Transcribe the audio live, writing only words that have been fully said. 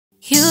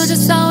You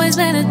just always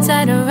been a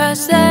tighter rush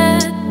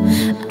that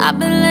I've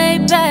been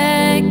laid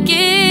back,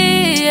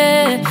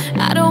 yeah.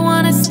 I don't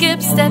wanna skip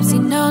steps,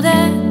 you know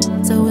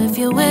that. So if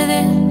you're with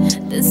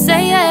it, then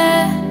say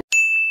yeah.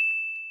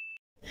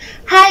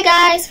 Hi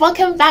guys,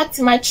 welcome back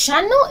to my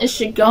channel.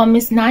 It's your girl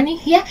Miss Nani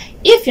here.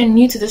 If you're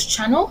new to this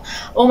channel,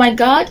 oh my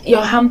god,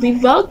 you're humbly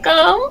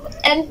welcome,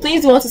 and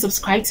please do also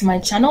subscribe to my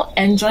channel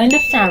and join the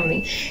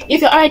family.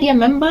 If you're already a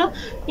member,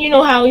 you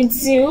know how we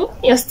do.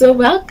 You're still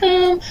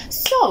welcome.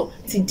 So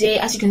today,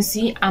 as you can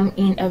see, I'm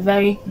in a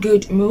very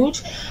good mood.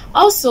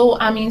 Also,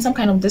 I'm in some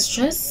kind of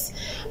distress,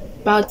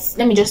 but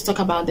let me just talk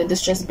about the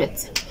distress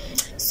bit.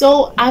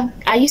 So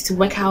I used to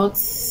work out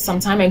some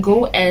time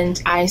ago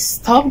and I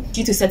stopped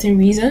due to certain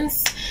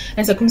reasons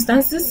and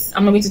circumstances.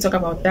 I'm not going to talk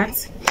about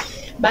that,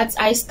 but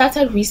I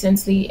started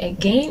recently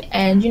again,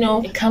 and you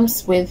know, it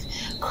comes with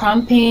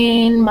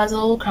cramping,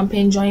 muscle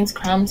cramping, joint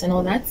cramps and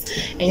all that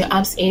in your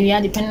abs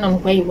area, depending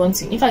on where you want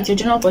to. In fact, your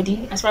general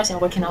body, as far as you're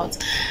working out.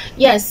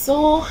 Yes,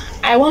 so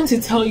I want to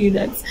tell you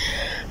that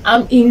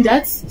I'm in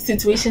that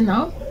situation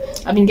now.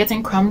 I've been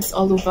getting cramps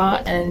all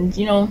over, and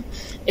you know,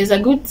 it's a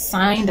good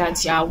sign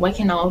that you are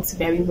working out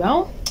very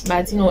well.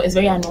 But you know, it's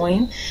very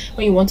annoying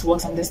when you want to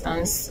walk some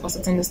distance or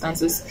certain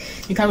distances,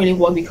 you can't really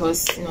walk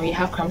because you know you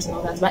have cramps and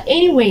all that. But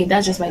anyway,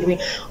 that's just by the way.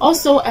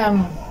 Also,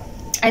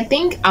 I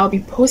think I'll be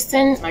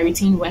posting my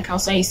routine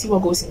workout so you see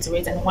what goes into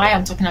it and why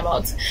I'm talking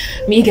about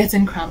me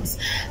getting cramps.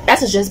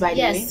 That's just by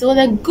the way. So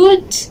the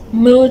good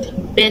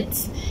mood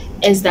bit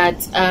is that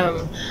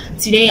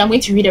today I'm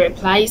going to read the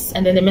replies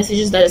and then the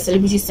messages that the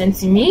celebrities sent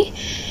to me.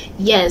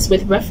 Yes,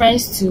 with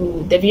reference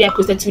to the video I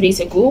posted 2 days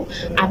ago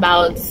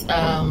about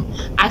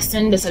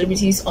asking the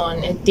celebrities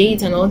on a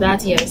date and all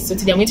that. Yes, so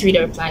today I'm going to read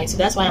the reply. So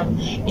that's why I'm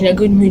in a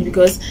good mood,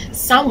 because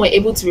some were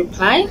able to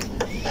reply,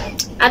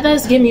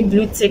 others gave me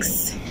blue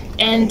ticks,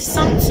 and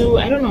some too,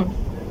 I don't know,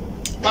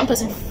 one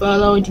person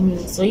followed me.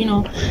 So you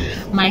know,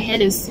 my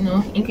head is, you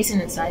know, increasing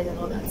in size and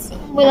all that. So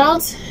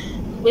without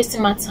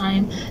wasting my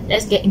time,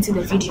 let's get into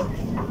the video.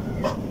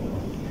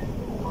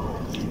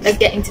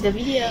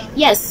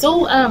 Yes,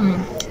 so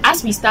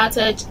as we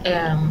started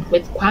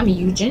with Kwame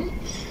Eugene,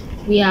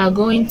 we are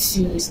going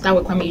to start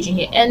with Kwame Eugene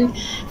here. And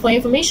for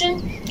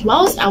information,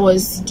 whilst I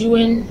was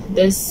doing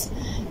this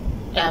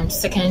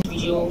second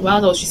video,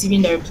 while I was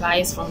receiving the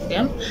replies from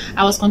them,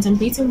 I was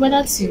contemplating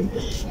whether to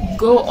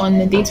go on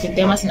a date with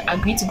them, as in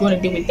agree to go on a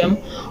date with them,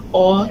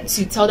 or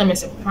to tell them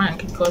it's a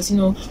prank, because you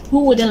know,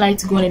 who wouldn't like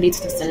to go on a date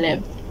with a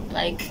celeb?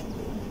 Like,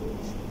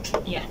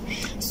 yeah.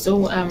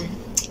 So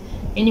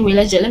anyway,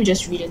 let me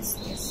just read it.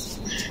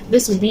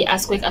 This would be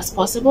as quick as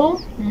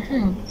possible.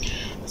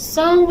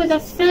 So with the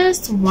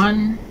first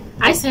one,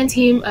 I sent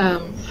him,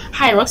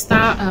 hi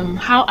Rockstar,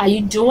 how are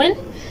you doing?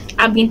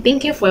 I've been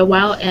thinking for a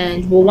while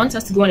and will want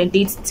us to go on a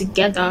date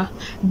together.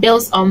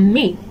 Bills on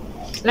me.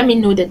 Let me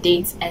know the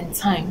date and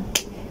time.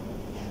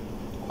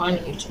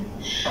 Kwame Eugene.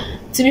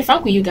 To be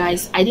frank with you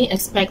guys, I didn't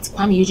expect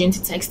Kwame Eugene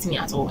to text me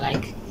at all.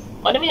 Like,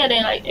 or the minute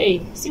then, like,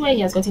 hey, see where he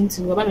has gotten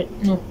to. No,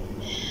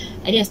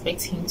 I didn't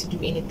expect him to do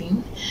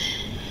anything.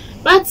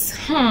 But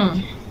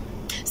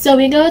so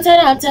we go turn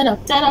up.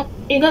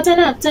 We go turn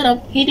up.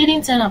 He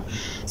didn't turn up.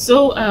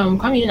 So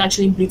Kwame Eugene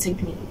actually blue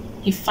ticked me.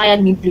 He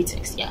fired me blue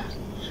ticks. Yeah,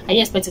 I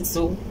didn't expect it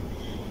to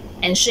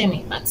and shame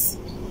me, but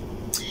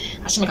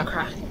I should make a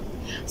cry.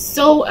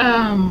 So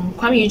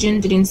Kwame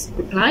Eugene didn't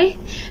reply.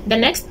 The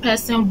next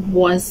person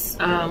was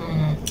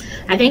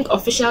I think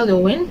Official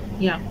Lewin.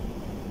 Yeah.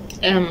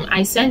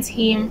 I sent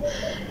him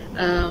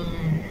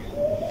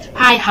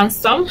hi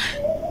handsome,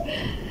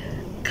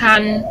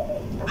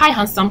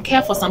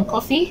 care for some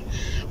coffee,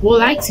 would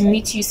like to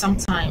meet you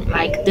sometime,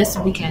 like this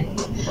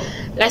weekend.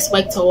 Let's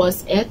work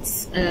towards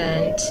it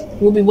and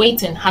we'll be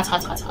waiting. Heart.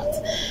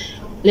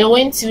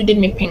 Lewin too did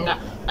me pinger.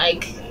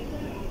 Like,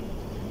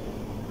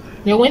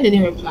 Lewin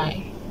didn't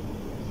reply.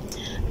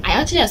 I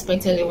actually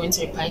expected Lewin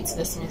to reply to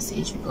this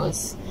message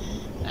because,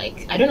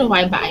 like, I don't know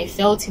why, but I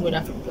felt he would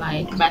have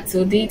replied. But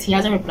till date, he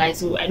hasn't replied,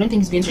 so I don't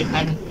think he's going to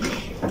reply me.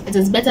 It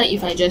is better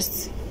if I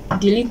just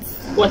delete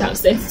what I've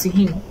sent to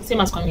him. Same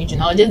as Kwame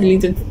Eugene, I'll just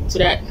delete it so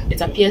that it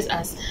appears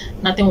as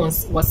nothing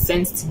was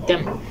sent to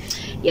them.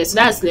 Yeah, so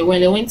that's when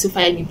they went to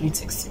fire me blue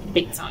ticks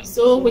big time.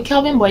 So with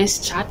Kelvin Boy's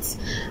chat,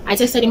 I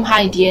texted him,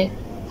 hi dear,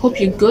 hope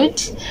you're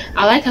good.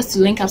 I'd like us to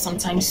link up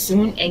sometime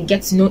soon and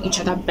get to know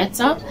each other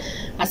better,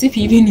 as if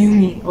he even knew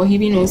me, or he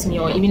even knows me,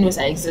 or even knows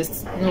I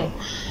exist. No.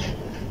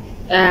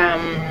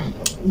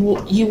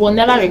 You will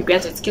never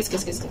regret it. Kiss.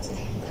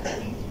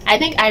 I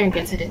think I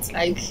regretted it.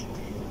 Like,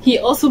 he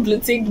also blue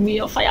ticked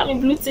me or fire me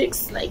blue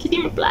ticks. Like, he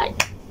didn't reply.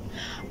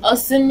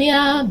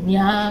 Osimia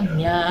mia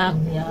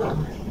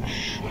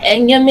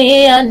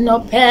enyamia no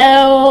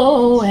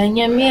peo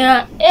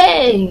enyamia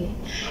hey,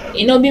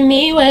 it no be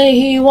me where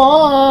he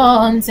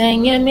wants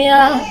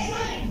enyamia.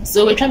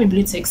 So we're trying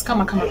blue ticks.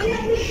 Come on.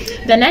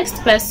 The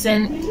next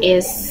person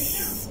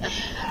is,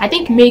 I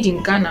think, Made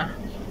in Ghana.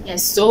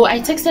 Yes, so I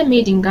texted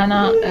Made in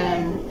Ghana,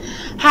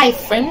 hi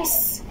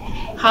friends,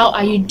 how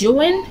are you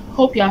doing?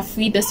 Hope you are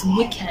free this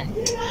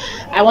weekend.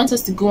 I want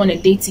us to go on a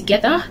date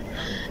together.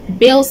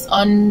 Bills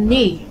on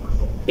me,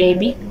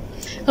 baby.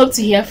 Hope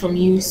to hear from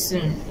you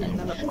soon.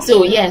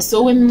 So yeah,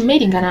 so when we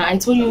made in Ghana, I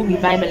told you we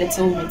vibe a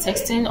little. We were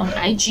texting on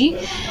IG,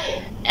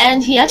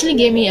 and he actually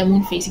gave me a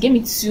moon face. He gave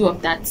me 2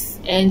 of that,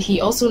 and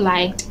he also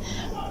liked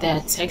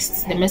the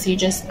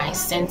messages I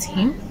sent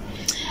him.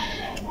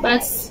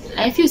 But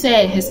I feel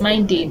sad his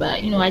mind day,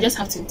 but you know, I just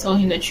have to tell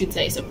him the truth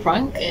that it's a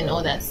prank and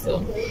all that.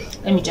 So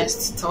let me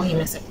just tell him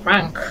it's a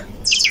prank.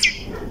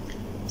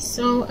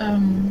 So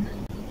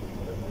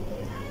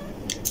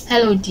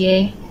hello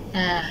dear.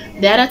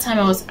 The other time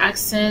I was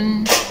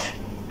asking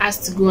us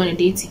to go on a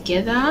date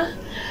together.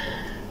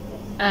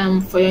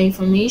 For your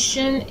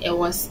information, it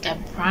was a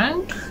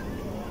prank.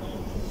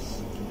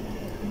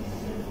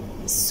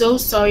 So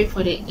sorry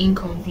for the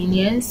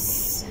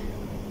inconvenience,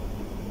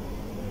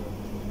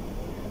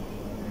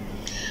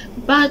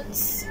 but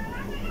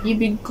you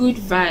be good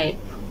vibe.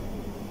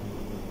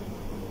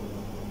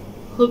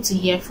 Hope to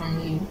hear from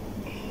you.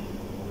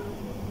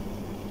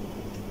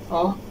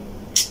 Oh,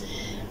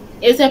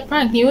 it's a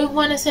prank. You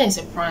want to say it's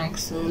a prank,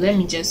 so let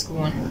me just go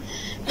on.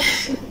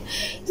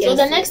 So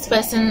the next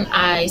person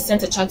I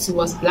sent a chat to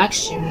was Black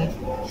Shimmy.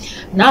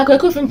 Now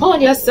go from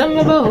Pony, sad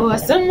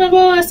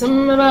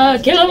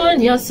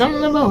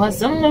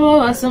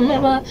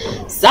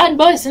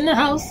boys in the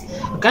house.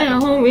 Got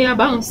home, we are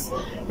bounce.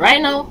 Right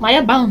now,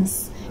 my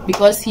bounce.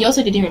 Because he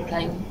also didn't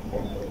reply me.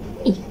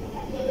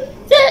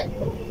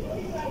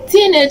 This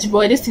teenage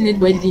boy didn't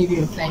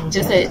even reply me.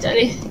 Just said,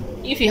 Charlie,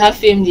 if you have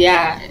fame,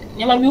 yeah,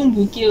 he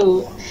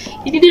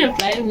didn't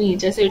reply me.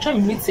 Just said,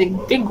 trying to beat a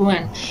big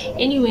one.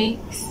 Anyway,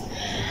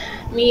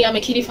 me, I'm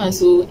a Kitty fan,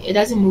 so it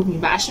doesn't move me.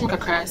 But Ashim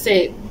Kakra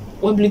said,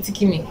 what blue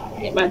to me?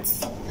 But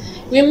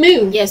we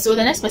move. Yeah, so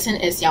the next person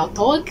is Yao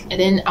Tog, and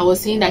then I was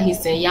saying that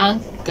he's a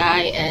young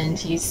guy and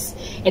he's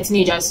a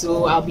teenager,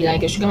 so I'll be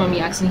like a sugar mommy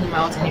asking him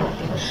out and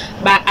everything.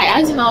 But I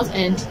asked him out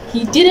and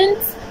he didn't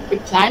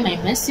reply my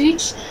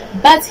message,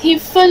 but he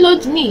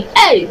followed me.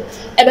 Hey,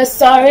 ever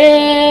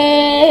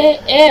sorry,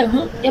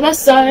 ever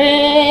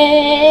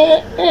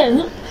sorry.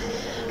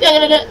 I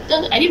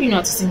didn't even know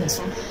how to sing this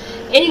song.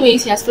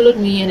 Anyways, he has followed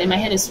me, and then my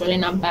head is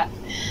swelling up. But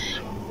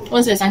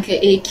once there's a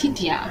kid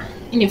here,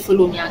 in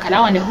follow me, and I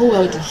want the whole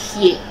world to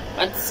hear.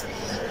 But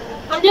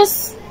I'm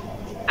just,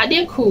 I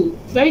did cool.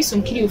 Very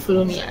soon, kid will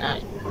follow me,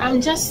 and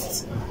I'm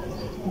just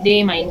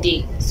day my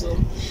day. So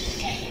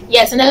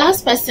yes, and the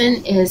last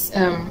person is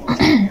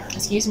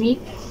excuse me.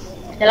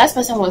 The last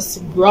person was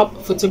Rob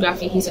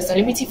Photography. He's a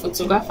celebrity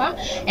photographer,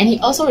 and he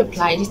also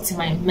replied to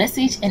my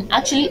message and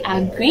actually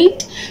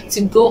agreed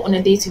to go on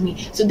a date with me.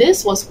 So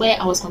this was where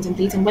I was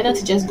contemplating whether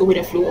to just go with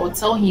the flow or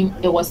tell him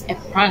it was a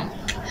prank.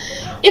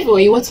 If it were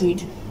you, what would you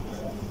do?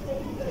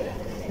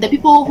 The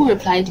people who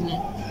replied me,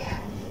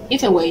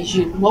 if it were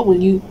you, what will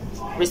you?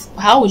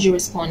 How would you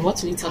respond?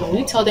 What will you tell them? Will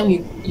you tell them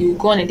you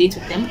go on a date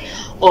with them,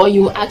 or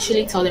you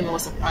actually tell them it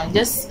was a prank?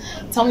 Just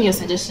tell me your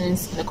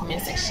suggestions in the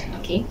comment section,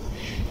 okay?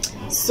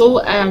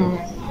 So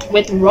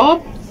with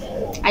Rob,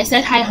 I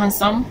said, hi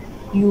handsome,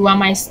 you are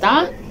my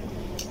star,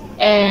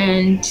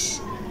 and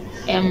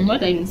what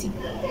did I even say?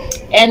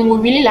 And we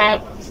really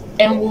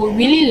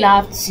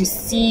love to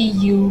see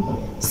you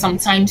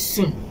sometime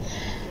soon.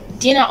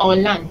 Dinner or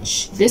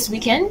lunch this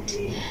weekend?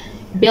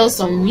 Bills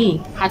on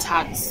me,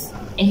 hearts.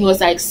 And he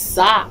was like,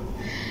 sir,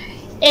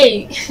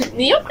 hey,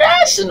 you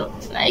crash, you know,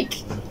 like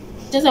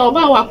just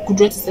about what could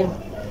draw to them,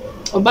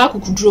 about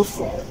could draw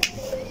for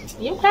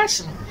you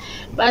crash.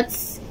 But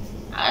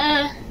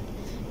I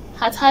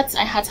had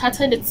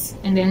it,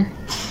 and then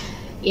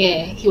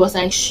yeah, he was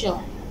like,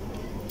 sure.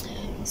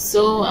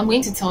 So I'm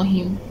going to tell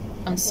him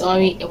I'm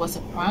sorry, it was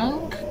a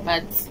prank.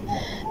 But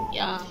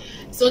yeah,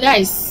 so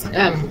guys,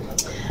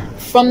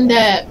 from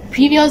the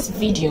previous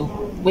video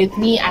with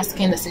me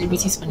asking the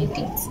celebrities on a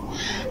date,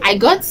 I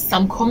got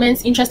some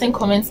comments, interesting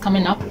comments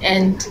coming up,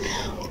 and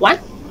one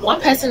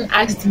person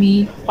asked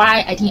me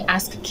why I didn't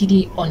ask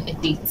Kiddy on a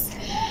date.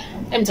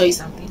 Let me tell you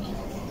something.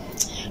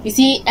 You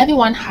see,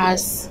 everyone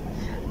has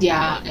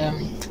their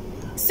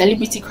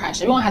celebrity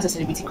crush. Everyone has a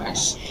celebrity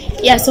crush.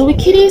 Yeah, so with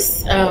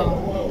Kiddy's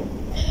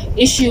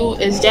issue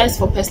is just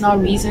for personal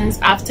reasons.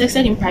 I've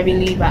texted him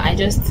privately, but I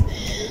just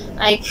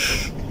like,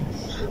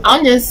 I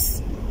don't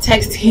just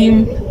text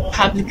him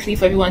publicly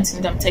for everyone to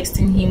know that I'm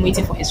texting him,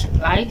 waiting for his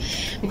reply,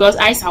 because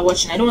eyes are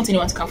watching. I don't want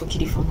anyone to come for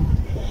Kiddy for me.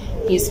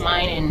 He's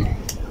mine, and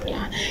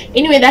yeah.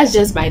 Anyway, that's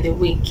just by the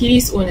way.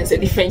 Kiddy's own is a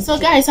different. So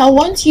guys, I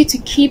want you to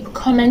keep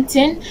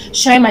commenting,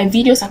 sharing my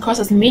videos across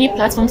as many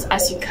platforms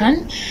as you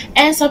can,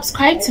 and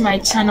subscribe to my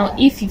channel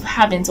if you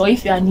haven't, or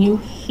if you are new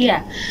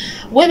here.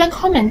 With the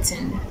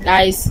commenting,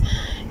 guys,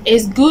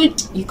 it's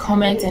good you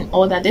comment and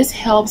all that. This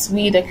helps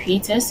we the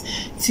creators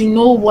to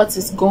know what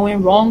is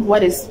going wrong,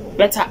 what is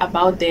better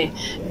about the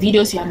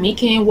videos you are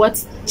making,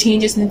 what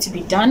changes need to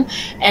be done,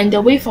 and the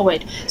way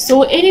forward.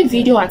 So any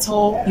video at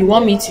all you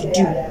want me to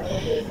do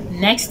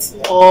next,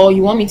 or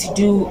you want me to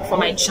do for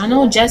my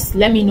channel, just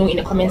let me know in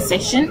the comment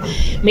section.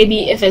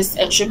 Maybe if it's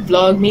a trip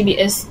vlog, maybe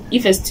if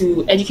it's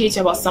to educate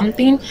you about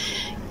something,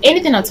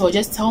 anything at all,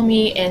 just tell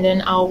me and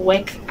then I'll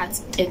work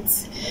at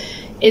it.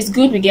 it's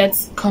good we get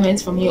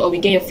comments from you, or we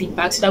get your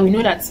feedback, so that we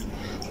know that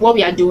what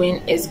we are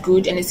doing is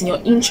good and it's in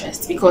your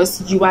interest,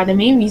 because you are the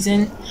main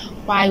reason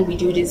why we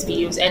do these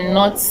videos, and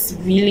not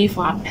really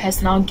for our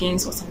personal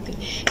gains or something.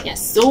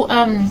 Yes, so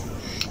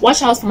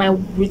watch out for my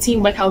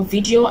routine workout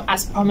video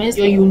as promised.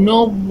 You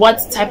know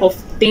what type of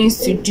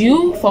things to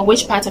do for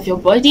which part of your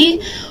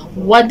body,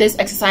 what this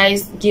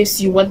exercise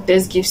gives you, what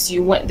this gives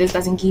you, what this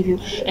doesn't give you,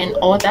 and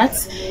all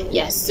that.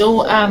 Yes,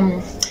 so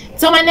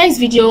my next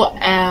video,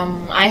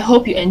 I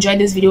hope you enjoyed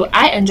this video.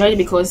 I enjoyed it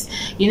because,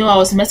 you know, I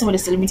was messing with the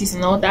celebrities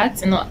and all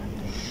that, and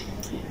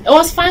it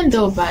was fun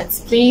though. But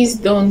please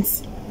don't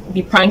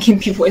be pranking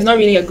people. It's not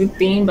really a good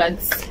thing, but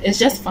it's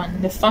just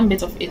fun. The fun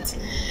bit of it,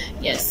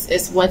 yes,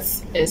 is what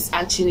is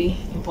actually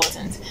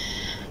important.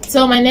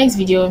 So my next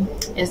video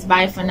is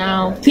bye for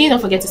now. Please don't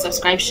forget to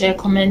subscribe, share,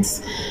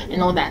 comments,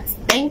 and all that.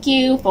 Thank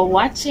you for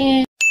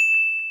watching.